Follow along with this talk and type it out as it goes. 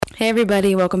Hey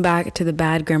everybody, welcome back to the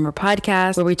Bad Grammar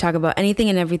Podcast, where we talk about anything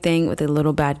and everything with a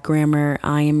little bad grammar.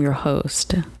 I am your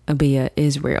host, Abia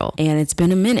Israel, and it's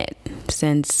been a minute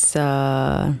since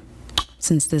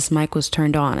this mic was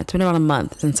turned on. It's been about a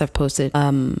month since I've posted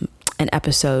an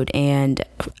episode, and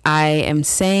I am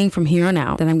saying from here on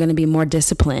out that I'm going to be more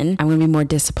disciplined. I'm going to be more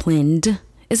disciplined.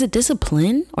 Is it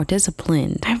discipline or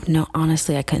disciplined?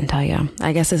 Honestly, I couldn't tell you.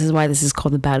 I guess this is why this is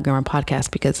called the Bad Grammar Podcast,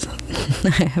 because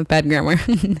I have bad grammar.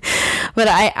 But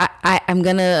I'm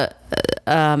going to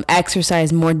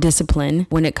exercise more discipline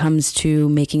when it comes to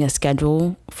making a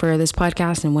schedule for this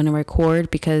podcast and when to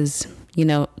record, because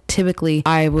typically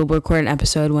I will record an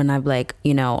episode when I'm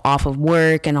off of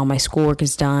work and all my schoolwork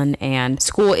is done, and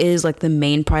school is the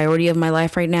main priority of my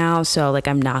life right now. So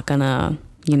I'm not gonna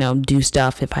do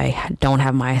stuff if I don't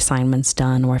have my assignments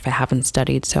done or if I haven't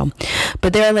studied. So,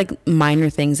 but there are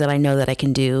minor things that I know that I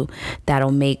can do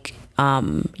that'll make,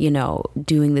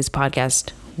 doing this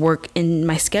podcast work in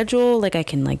my schedule. I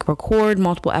can record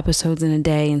multiple episodes in a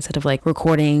day instead of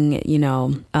recording,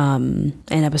 an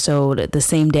episode the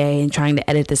same day and trying to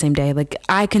edit the same day.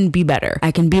 I can be better.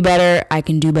 I can be better. I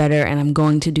can do better, and I'm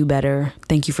going to do better.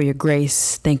 Thank you for your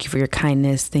grace. Thank you for your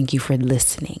kindness. Thank you for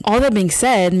listening. All that being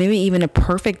said, maybe even a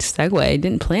perfect segue. I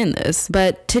didn't plan this,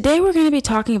 but today we're going to be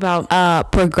talking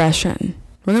about progression.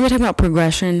 We're going to be talking about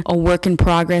progression, a work in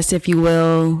progress, if you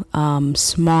will,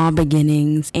 small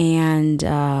beginnings. And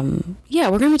we're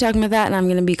going to be talking about that. And I'm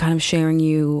going to be kind of sharing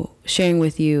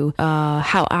with you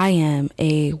how I am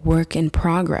a work in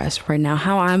progress right now,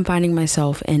 how I'm finding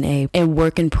myself in a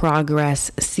work in progress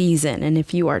season. And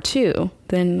if you are too,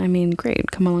 then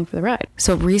great, come along for the ride.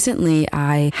 So recently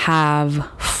I have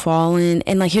fallen,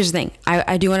 and here's the thing,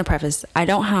 I do want to preface, I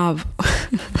don't have...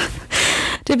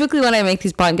 Typically when I make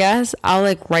these podcasts,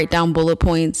 I'll write down bullet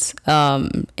points,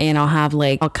 and I'll have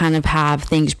I'll kind of have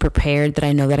things prepared that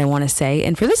I know that I want to say.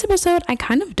 And for this episode, I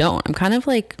kind of don't. I'm kind of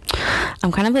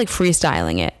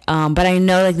freestyling it. But I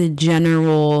know the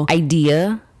general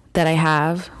idea that I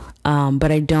have,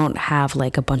 but I don't have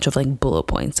a bunch of bullet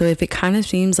points. So if it kind of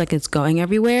seems like it's going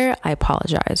everywhere, I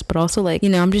apologize. But also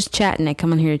I'm just chatting. I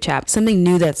come on here to chat. Something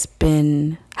new that's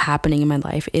been happening in my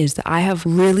life is that I have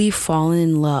really fallen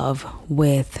in love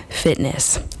with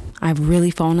fitness. I've really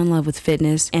fallen in love with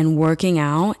fitness and working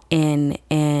out and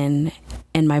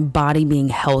my body being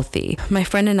healthy. My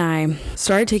friend and I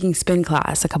started taking spin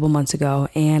class a couple months ago,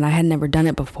 and I had never done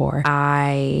it before.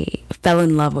 I fell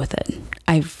in love with it.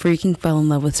 I freaking fell in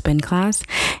love with spin class,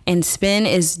 and spin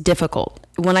is difficult.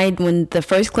 When the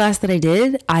first class that I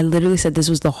did, I literally said this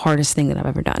was the hardest thing that I've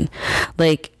ever done.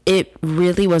 It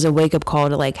really was a wake up call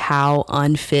to how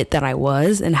unfit that I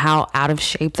was and how out of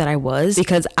shape that I was,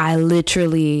 because I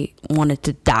literally wanted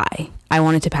to die. I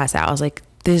wanted to pass out. I was like,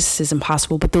 this is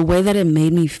impossible. But the way that it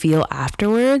made me feel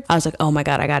afterward, I was like, oh my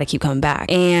God, I got to keep coming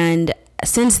back. And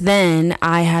since then,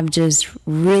 I have just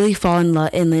really fallen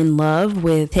in love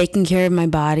with taking care of my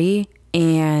body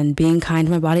and being kind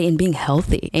to my body and being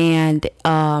healthy. And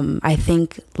I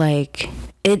think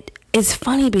it's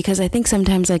funny because I think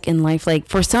sometimes in life,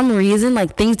 for some reason,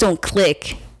 things don't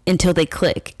click until they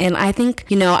click. And I think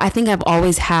I've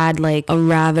always had a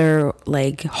rather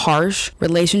harsh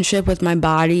relationship with my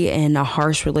body and a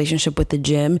harsh relationship with the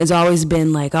gym. It's always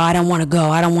been oh, I don't want to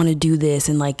go, I don't want to do this,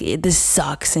 and this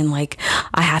sucks, and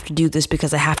I have to do this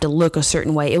because I have to look a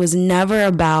certain way. It was never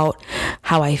about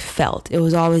how I felt. It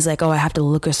was always oh, I have to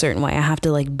look a certain way, I have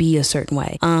to be a certain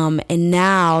way. And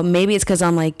now maybe it's because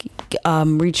I'm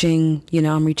reaching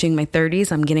my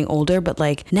 30s, I'm getting older, but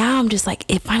now I'm just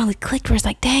it finally clicked where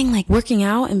it's dang, working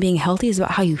out and being healthy is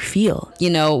about how you feel.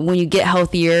 When you get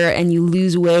healthier and you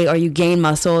lose weight or you gain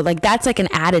muscle, that's an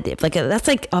additive. That's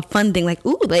a fun thing.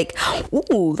 Ooh,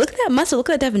 look at that muscle, look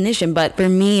at that definition. But for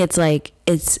me, it's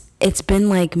it's been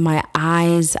my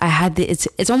eyes,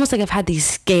 it's almost I've had these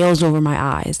scales over my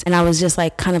eyes, and I was just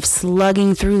kind of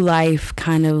slugging through life,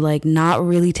 kind of not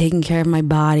really taking care of my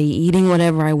body, eating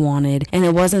whatever I wanted. And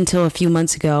it wasn't until a few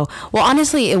months ago, well,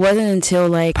 honestly, it wasn't until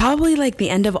probably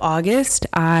the end of August,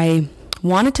 I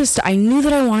knew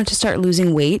that I wanted to start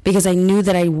losing weight, because I knew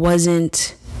that I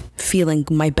wasn't feeling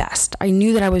my best. I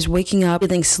knew that I was waking up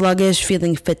feeling sluggish,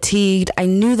 feeling fatigued. I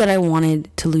knew that I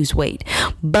wanted to lose weight,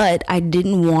 but I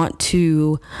didn't want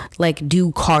to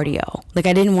do cardio. I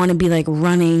didn't want to be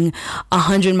running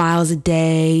 100 miles a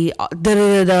day,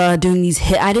 doing these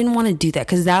hits. I didn't want to do that,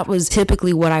 because that was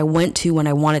typically what I went to when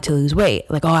I wanted to lose weight.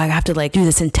 Oh, I have to do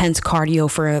this intense cardio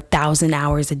for 1,000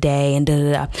 hours a day and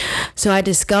So I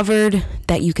discovered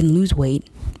that you can lose weight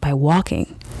by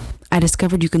walking. And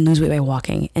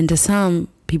to some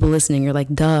people listening are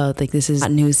like, duh, like this is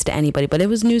not news to anybody, but it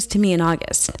was news to me in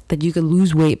August that you could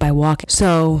lose weight by walking.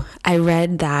 So I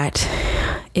read that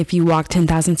if you walk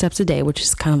 10,000 steps a day, which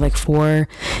is kind of like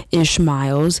 4-ish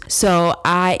miles. So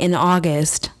in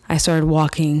August, I started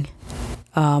walking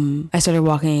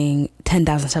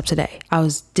 10,000 steps a day. I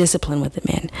was disciplined with it,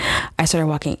 man. I started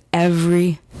walking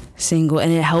every single,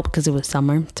 and it helped because it was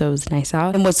summer, so it was nice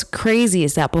out. And what's crazy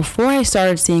is that before I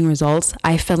started seeing results,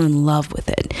 I fell in love with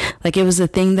it. Like, it was the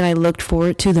thing that I looked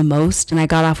forward to the most. And I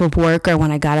got off of work, or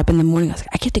when I got up in the morning, I was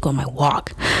like, I get to go on my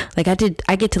walk. Like,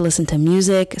 I get to listen to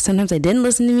music. Sometimes I didn't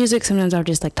listen to music. Sometimes I would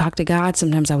just like talk to God.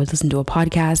 Sometimes I would listen to a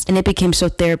podcast, and it became so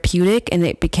therapeutic, and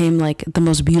it became like the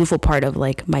most beautiful part of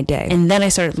like my day. And then I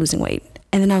started losing weight.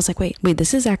 And then I was like, wait,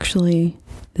 this is actually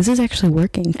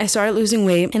working. I started losing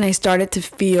weight, and I started to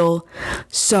feel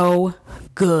so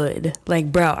good.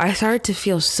 Like, bro, I started to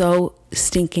feel so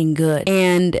stinking good.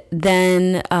 And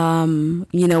then,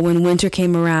 when winter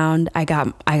came around, I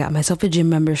got myself a gym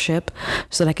membership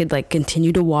so that I could like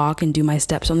continue to walk and do my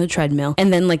steps on the treadmill.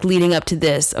 And then like leading up to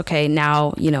this, okay,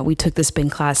 now, we took the spin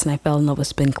class, and I fell in love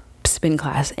with spin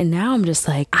class. And now I'm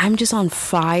just on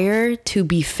fire to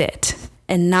be fit.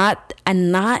 And not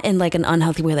in like an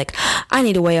unhealthy way, like I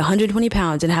need to weigh 120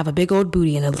 pounds and have a big old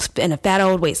booty and a fat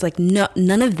old waist. Like, no,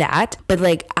 none of that. But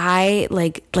like I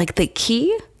like the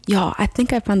key, y'all, I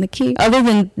think I found the key. Other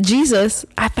than Jesus,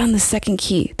 I found the second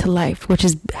key to life, which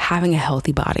is having a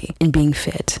healthy body and being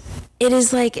fit. It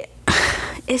is like,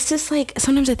 it's just like,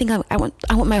 sometimes I think I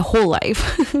want my whole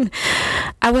life.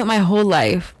 I went my whole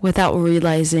life without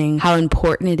realizing how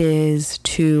important it is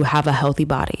to have a healthy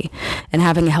body. And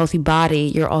having a healthy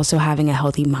body, you're also having a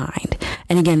healthy mind.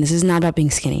 And again, this is not about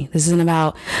being skinny. This isn't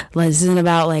about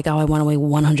like, oh, I want to weigh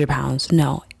 100 pounds.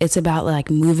 No, it's about like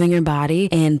moving your body.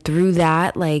 And through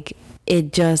that, like, I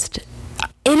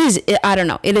don't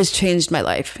know, it has changed my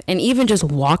life. And even just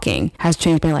walking has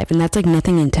changed my life. And that's like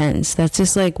nothing intense. That's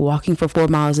just like walking for 4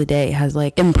 miles a day has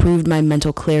like improved my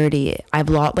mental clarity.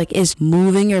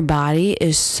 Moving your body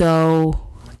is so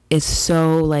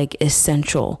like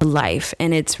essential to life.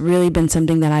 And it's really been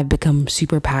something that I've become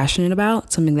super passionate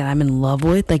about, something that I'm in love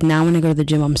with. Like, now when I go to the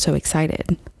gym, I'm so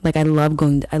excited. Like, I love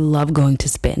going to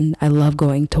spin. I love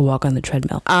going to walk on the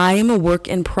treadmill. I am a work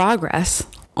in progress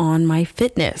on my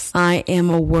fitness. I am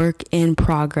a work in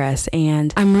progress,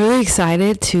 and I'm really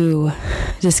excited to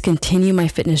just continue my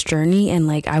fitness journey. And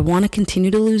like, I want to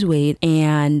continue to lose weight,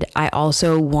 and I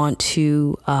also want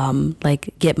to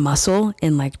like get muscle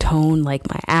and like tone like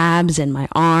my abs and my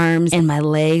arms and my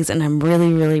legs. And I'm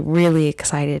really, really, really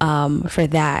excited for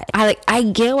that. I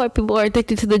get why people are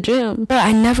addicted to the gym, but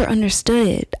I never understood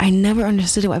it. I never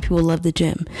understood why people love the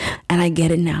gym, and I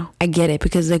get it now. I get it,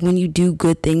 because like when you do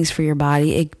good things for your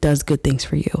body, it does good things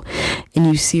for you, and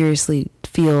you seriously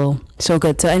feel so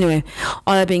good. So anyway,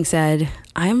 all that being said,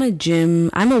 I'm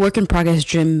a work in progress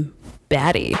gym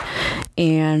baddie.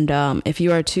 And if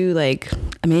you are too, like,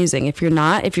 amazing. If you're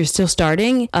not, if you're still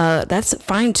starting, that's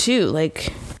fine too.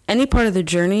 Like, any part of the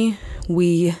journey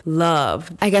we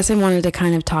love. I guess I wanted to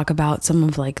kind of talk about some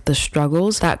of like the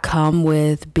struggles that come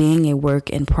with being a work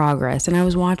in progress. And I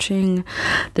was watching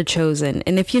The Chosen,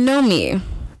 and if you know me,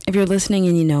 if you're listening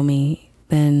and you know me,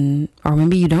 then, or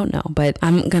maybe you don't know, but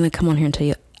I'm gonna come on here and tell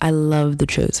you, I love The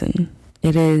Chosen.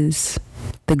 It is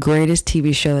the greatest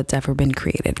TV show that's ever been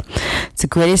created. It's the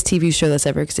greatest TV show that's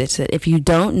ever existed. If you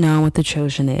don't know what The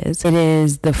Chosen is, it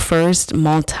is the first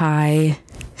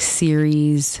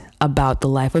multi-series about the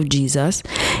life of Jesus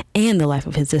and the life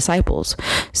of his disciples.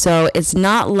 So it's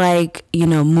not like,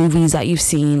 movies that you've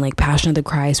seen, like Passion of the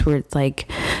Christ, where it's like,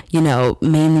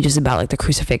 mainly just about like the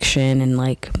crucifixion and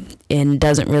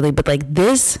doesn't really, but like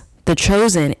this, The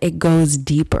Chosen, it goes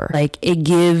deeper. Like, it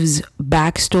gives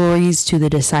backstories to the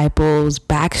disciples,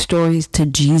 backstories to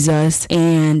Jesus,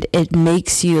 and it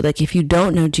makes you, like, if you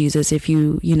don't know Jesus, if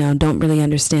you don't really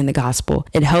understand the gospel,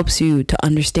 it helps you to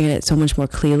understand it so much more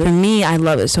clearly. For me, I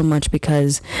love it so much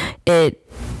because it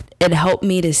helped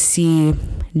me to see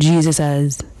Jesus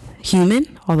as human,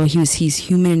 although he's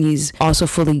human and he's also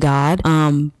fully God,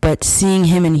 but seeing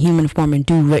him in human form and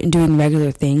doing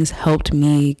regular things helped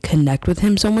me connect with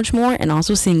him so much more. And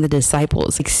also seeing the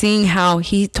disciples, like seeing how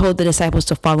he told the disciples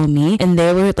to follow me, and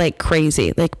they were like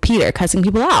crazy, like Peter cussing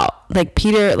people out, like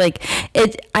Peter, like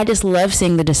it. I just love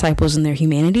seeing the disciples in their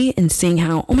humanity and seeing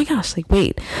how, oh my gosh, like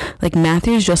wait, like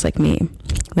Matthew's just like me,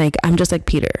 like I'm just like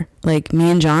Peter, like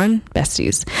me and John,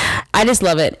 besties. I just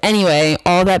love it. Anyway,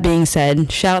 all that being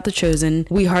said, shout out The Chosen.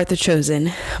 We heart The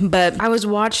Chosen. But I was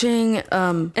watching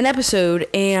an episode,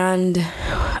 and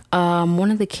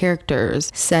one of the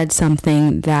characters said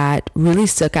something that really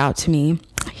stuck out to me.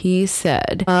 He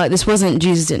said, this wasn't,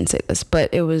 Jesus didn't say this,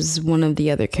 but it was one of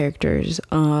the other characters.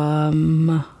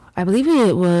 I believe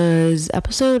it was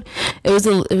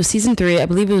season 3. I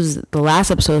believe it was the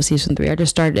last episode of season 3. I just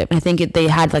started it. I think they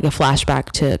had like a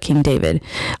flashback to King David.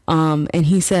 And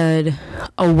he said,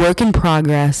 a work in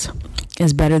progress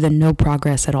is better than no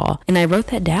progress at all. And I wrote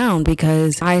that down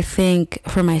because I think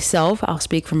for myself, I'll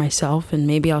speak for myself, and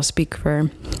maybe I'll speak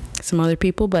for some other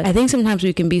people, but I think sometimes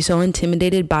we can be so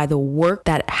intimidated by the work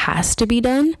that has to be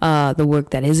done, the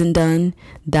work that isn't done,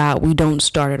 that we don't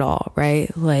start at all,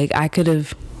 right? Like I could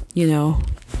have,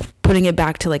 putting it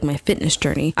back to like my fitness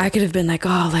journey, I could have been like,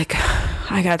 oh, like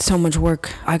I got so much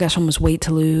work, I got so much weight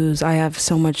to lose, I have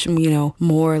so much,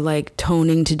 more like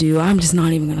toning to do, I'm just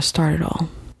not even gonna start at all.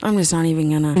 I'm just not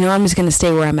even gonna, I'm just gonna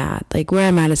stay where I'm at. Like where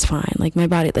I'm at is fine. Like my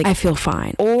body, like I feel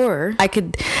fine. Or I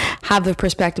could have the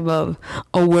perspective of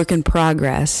a work in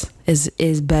progress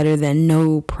is better than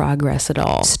no progress at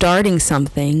all. Starting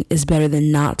something is better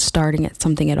than not starting at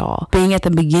something at all. Being at the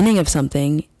beginning of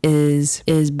something is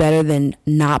better than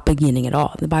not beginning at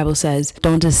all. The Bible says,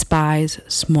 don't despise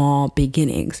small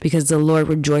beginnings, because the Lord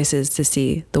rejoices to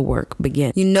see the work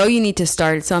begin. You need to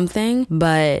start something,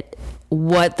 but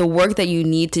what the work that you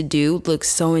need to do looks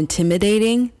so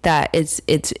intimidating that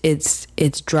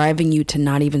it's driving you to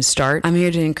not even start. I'm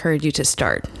here to encourage you to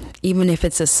start, even if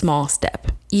it's a small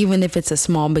step, even if it's a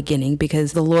small beginning,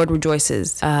 because the Lord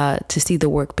rejoices to see the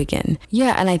work begin.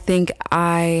 Yeah, and I think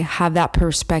I have that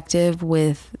perspective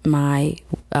with my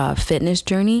fitness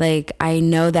journey. Like I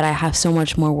know that I have so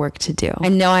much more work to do. I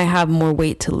know I have more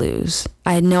weight to lose.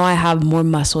 I know I have more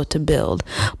muscle to build,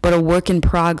 but a work in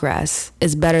progress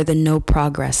is better than no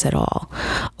progress at all.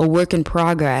 A work in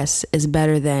progress is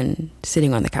better than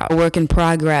sitting on the couch. A work in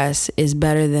progress is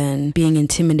better than being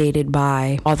intimidated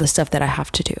by all the stuff that I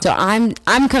have to do. So I'm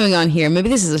coming on here. Maybe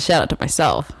this is a shout out to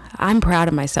myself. I'm proud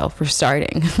of myself for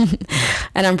starting.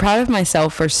 And I'm proud of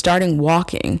myself for starting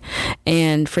walking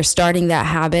and for starting that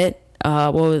habit.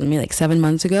 Like 7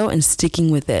 months ago, and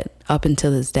sticking with it up until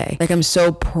this day. Like I'm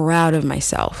so proud of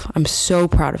myself. I'm so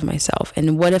proud of myself.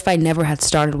 And what if I never had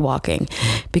started walking?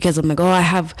 Because I'm like, oh, I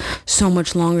have so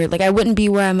much longer. Like I wouldn't be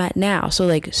where I'm at now. So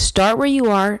like start where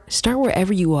you are. Start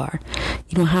wherever you are.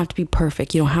 You don't have to be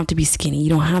perfect. You don't have to be skinny. You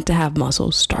don't have to have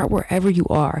muscles. Start wherever you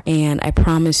are. And I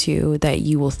promise you that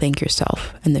you will thank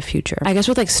yourself in the future. I guess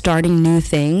with like starting new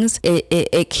things,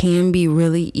 it can be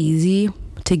really easy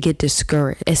to get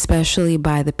discouraged, especially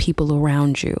by the people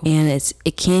around you. And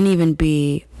it can even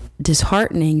be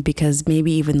disheartening because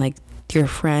maybe even like your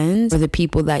friends or the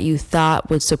people that you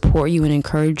thought would support you and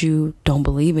encourage you don't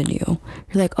believe in you.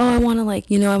 You're like, oh, I want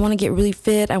to I want to get really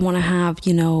fit. I want to have,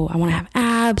 I want to have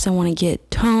abs. I want to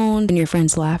get toned. And your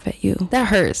friends laugh at you. That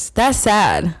hurts. That's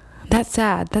sad. That's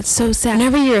sad. That's so sad.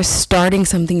 Whenever you're starting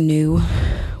something new,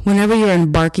 whenever you're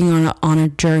embarking on a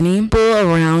journey, people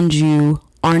around you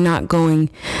are not going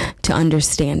to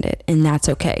understand it, and that's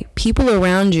okay. People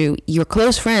around you, your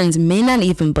close friends, may not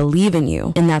even believe in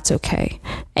you, and that's okay.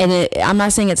 And I'm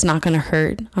not saying it's not going to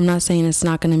hurt. I'm not saying it's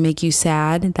not going to make you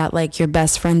sad that like your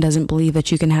best friend doesn't believe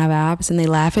that you can have abs and they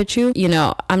laugh at you.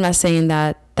 I'm not saying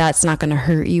that that's not going to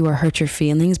hurt you or hurt your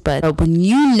feelings, but when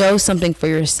you know something for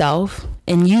yourself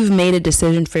and you've made a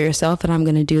decision for yourself that I'm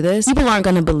going to do this, people aren't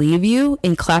going to believe you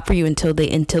and clap for you until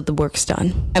the work's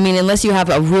done. I mean, unless you have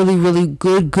a really, really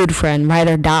good friend, ride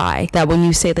or die, that when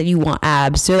you say that you want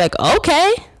abs, they're like,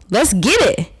 okay, let's get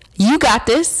it. You got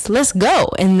this. Let's go.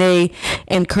 And they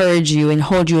encourage you and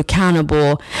hold you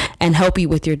accountable and help you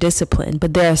with your discipline.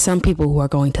 But there are some people who are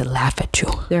going to laugh at you.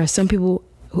 There are some people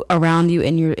around you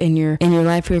in your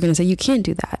life who are going to say, you can't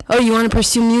do that. Oh, you want to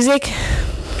pursue music?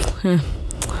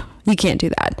 You can't do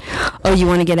that. Oh, you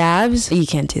want to get abs? You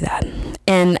can't do that.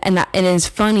 And it is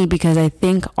funny because I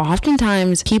think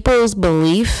oftentimes people's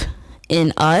belief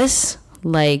in us,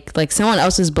 like someone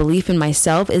else's belief in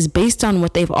myself, is based on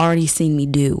what they've already seen me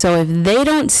do. So if they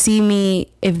don't see me,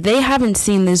 if they haven't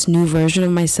seen this new version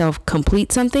of myself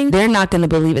complete something, they're not going to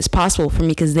believe it's possible for me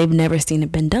because they've never seen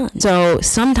it been done. So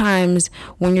sometimes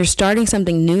when you're starting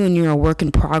something new and you're a work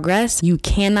in progress, you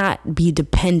cannot be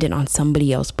dependent on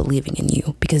somebody else believing in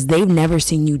you because they've never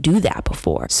seen you do that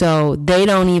before. So they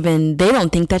don't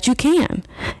think that you can.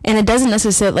 And it doesn't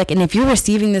necessarily and if you're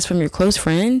receiving this from your close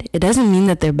friend, it doesn't mean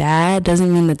that they're bad.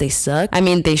 Doesn't mean that they suck. I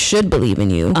mean, they should believe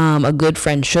in you. A good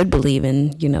friend should believe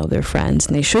in, their friends,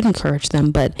 and they should encourage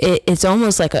them. But it's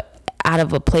almost like out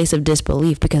of a place of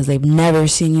disbelief because they've never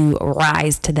seen you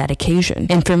rise to that occasion.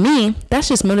 And for me, that's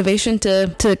just motivation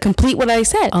to complete what I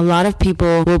said. A lot of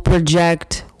people will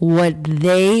project what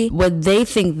they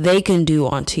think they can do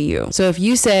onto you. So if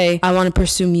you say, I want to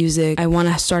pursue music, I want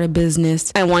to start a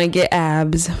business, I want to get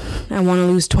abs, I want to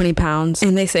lose 20 pounds,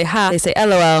 and they say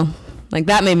LOL, like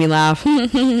that made me laugh.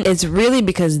 It's really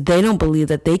because they don't believe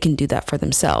that they can do that for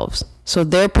themselves. So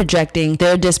they're projecting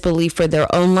their disbelief for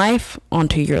their own life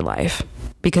onto your life,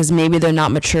 because maybe they're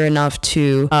not mature enough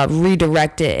to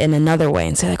redirect it in another way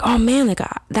and say like, oh man, like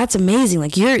that's amazing.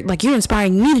 Like you're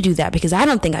inspiring me to do that, because I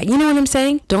don't think you know what I'm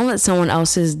saying? Don't let someone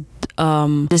else's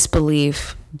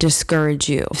disbelief discourage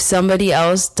you. If somebody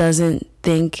else doesn't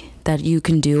think that you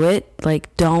can do it,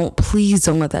 like please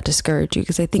don't let that discourage you,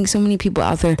 because I think so many people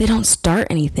out there, they don't start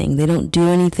anything, they don't do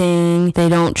anything, they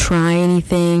don't try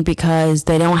anything, because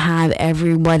they don't have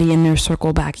everybody in their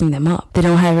circle backing them up. They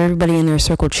don't have everybody in their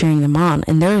circle cheering them on.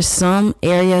 And there are some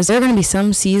areas, there are going to be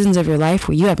some seasons of your life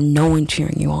where you have no one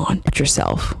cheering you on but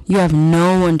yourself. You have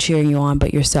no one cheering you on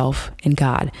but yourself and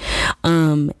God.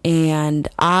 And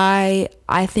I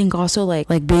think also like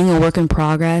being a work in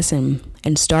progress and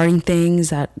starting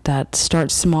things that start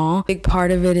small. Big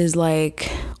part of it is like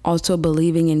also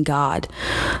believing in God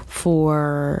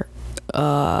for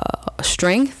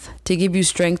strength, to give you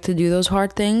strength to do those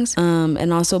hard things,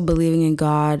 and also believing in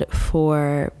God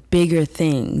for bigger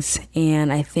things.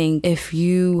 And I think if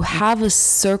you have a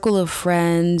circle of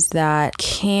friends that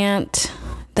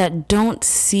don't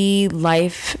see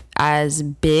life as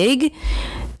big,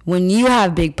 when you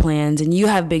have big plans and you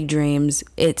have big dreams,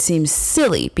 it seems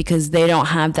silly because they don't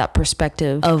have that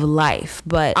perspective of life.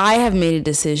 But I have made a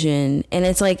decision, and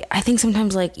it's like, I think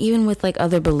sometimes like even with like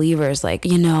other believers, like,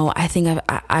 you know, I think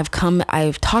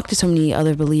I've talked to so many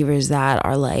other believers that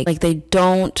are like they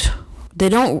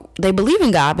believe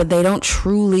in God, but they don't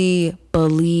truly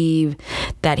believe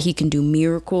that he can do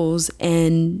miracles,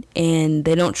 and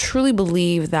they don't truly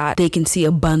believe that they can see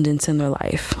abundance in their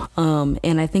life.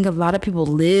 And I think a lot of people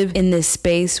live in this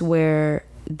space where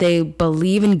they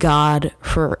believe in God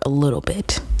for a little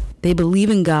bit. They believe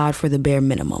in God for the bare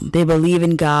minimum. They believe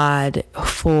in God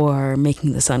for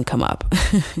making the sun come up.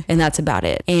 And that's about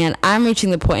it. And I'm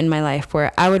reaching the point in my life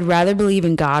where I would rather believe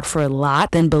in God for a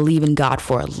lot than believe in God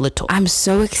for a little. I'm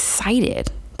so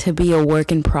excited to be a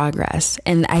work in progress.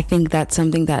 And I think that's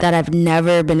something that I've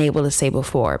never been able to say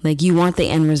before. Like, you want the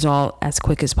end result as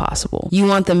quick as possible. You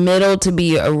want the middle to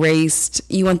be erased.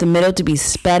 You want the middle to be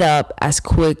sped up as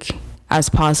quick as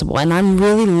possible. And I'm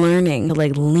really learning to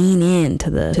like lean into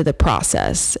the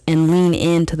process, and lean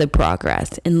into the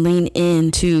progress, and lean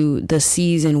into the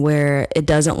season where it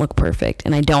doesn't look perfect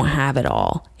and I don't have it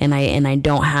all, and I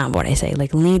don't have what I say.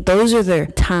 Like, those are the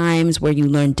times where you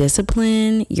learn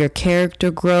discipline, your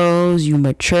character grows, you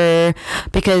mature,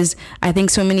 because I think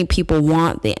so many people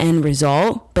want the end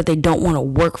result, but they don't want to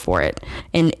work for it.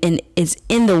 And it's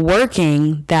in the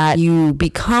working that you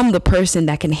become the person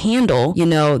that can handle, you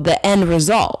know, the end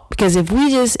result. Because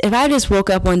if I just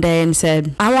woke up one day and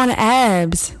said, I want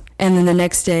abs, and then the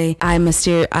next day I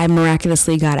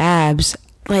miraculously got abs,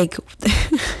 like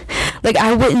like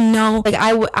I wouldn't know, like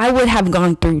I would have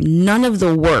gone through none of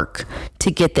the work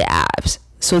to get the abs.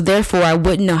 So therefore I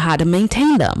wouldn't know how to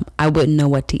maintain them. I wouldn't know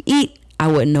what to eat. I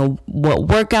wouldn't know what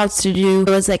workouts to do.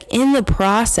 So it's like in the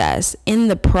process, in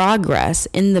the progress,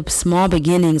 in the small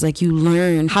beginnings, like you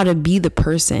learn how to be the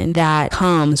person that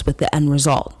comes with the end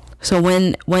result. So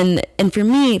and for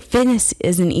me, fitness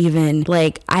isn't even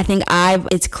like, I think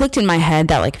it's clicked in my head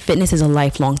that like fitness is a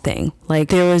lifelong thing. Like,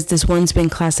 there was this one spin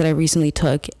class that I recently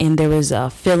took, and there was a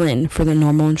fill-in for the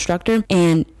normal instructor,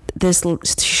 and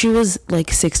she was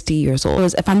like 60 years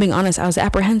old. If I'm being honest, I was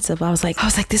apprehensive. I was like,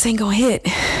 this ain't gonna hit.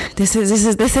 This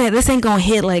ain't gonna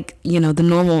hit like, you know, the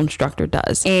normal instructor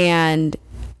does. And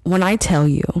when I tell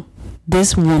you,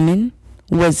 this woman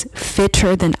was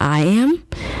fitter than I am,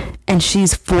 and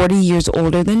she's 40 years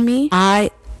older than me, I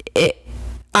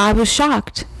was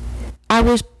shocked. I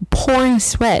was pouring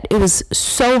sweat. It was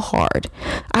so hard.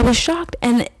 I was shocked.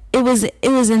 And it was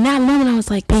in that moment I was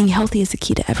like, being healthy is the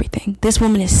key to everything. This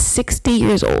woman is 60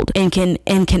 years old and can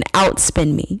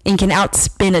outspin me, and can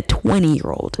outspin a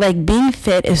 20-year-old. Like, being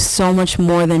fit is so much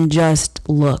more than just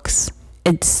looks.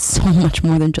 It's so much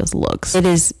more than just looks.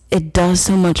 It does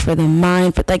so much for the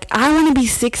mind. But like, I want to be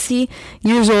 60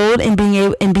 years old and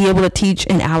be able to teach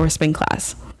an hour spin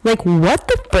class. Like, what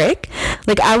the frick?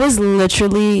 Like, I was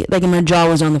literally, like, my jaw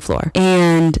was on the floor.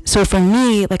 And so for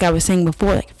me, like I was saying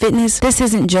before, like, fitness, this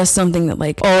isn't just something that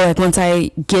like, oh, like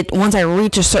once I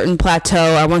reach a certain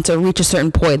plateau, I want to reach a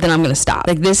certain point, then I'm going to stop.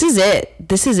 Like, this is it.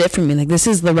 This is it for me. Like, this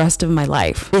is the rest of my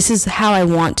life. This is how I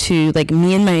want to, like,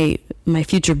 me and my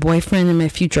future boyfriend and my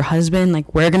future husband,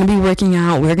 like we're gonna be working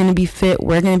out, we're gonna be fit,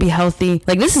 we're gonna be healthy.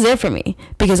 Like this is it for me,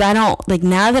 because I don't like,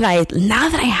 now that I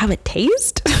have a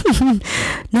taste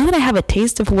now that I have a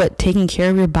taste of what taking care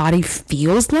of your body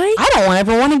feels like, I don't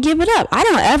ever want to give it up. I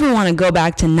don't ever want to go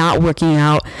back to not working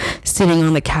out, sitting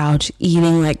on the couch,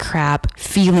 eating like crap,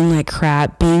 feeling like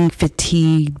crap, being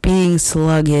fatigued, being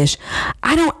sluggish.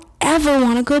 I don't ever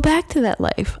want to go back to that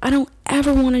life. I don't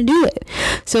ever want to do it.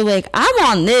 So like, I'm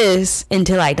on this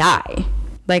until I die.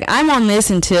 Like, I'm on this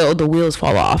until the wheels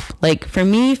fall off. Like, for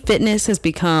me, fitness has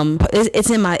become, it's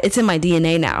in my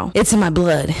DNA now. It's in my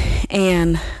blood.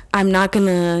 And I'm not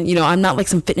gonna, I'm not like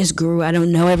some fitness guru. I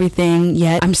don't know everything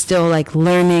yet. I'm still like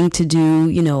learning to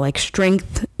do, like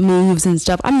strength moves and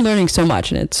stuff. I'm learning so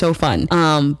much and it's so fun.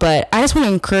 But I just want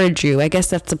to encourage you. I guess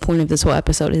that's the point of this whole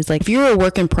episode, is like, if you're a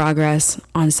work in progress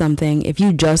on something, if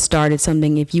you just started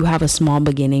something, if you have a small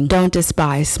beginning, don't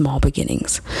despise small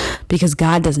beginnings, because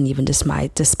God doesn't even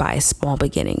despise small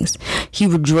beginnings. He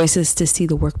rejoices to see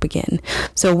the work begin.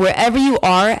 So wherever you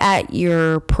are at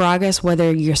your progress,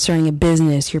 whether you're starting a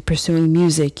business, you're pursuing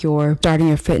music, you're starting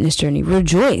your fitness journey,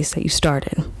 rejoice that you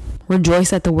started.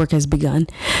 Rejoice that the work has begun,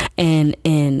 and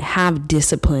have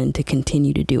discipline to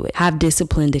continue to do it. Have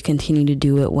discipline to continue to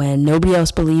do it when nobody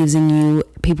else believes in you,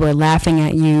 people are laughing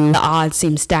at you, the odds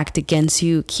seem stacked against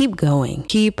you. Keep going.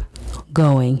 Keep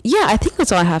going. Yeah, I think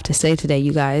that's all I have to say today,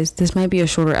 you guys. This might be a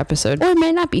shorter episode, or it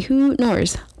might not be, who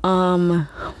knows.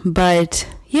 But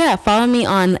yeah, follow me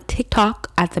on TikTok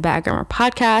at the Bad Grammar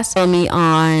Podcast. Follow me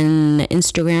on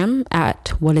Instagram at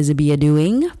What Is A Bia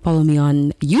Doing. Follow me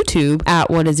on YouTube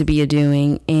at What Is A Bia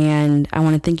Doing. And I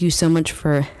want to thank you so much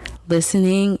for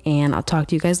listening, and I'll talk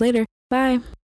to you guys later. Bye.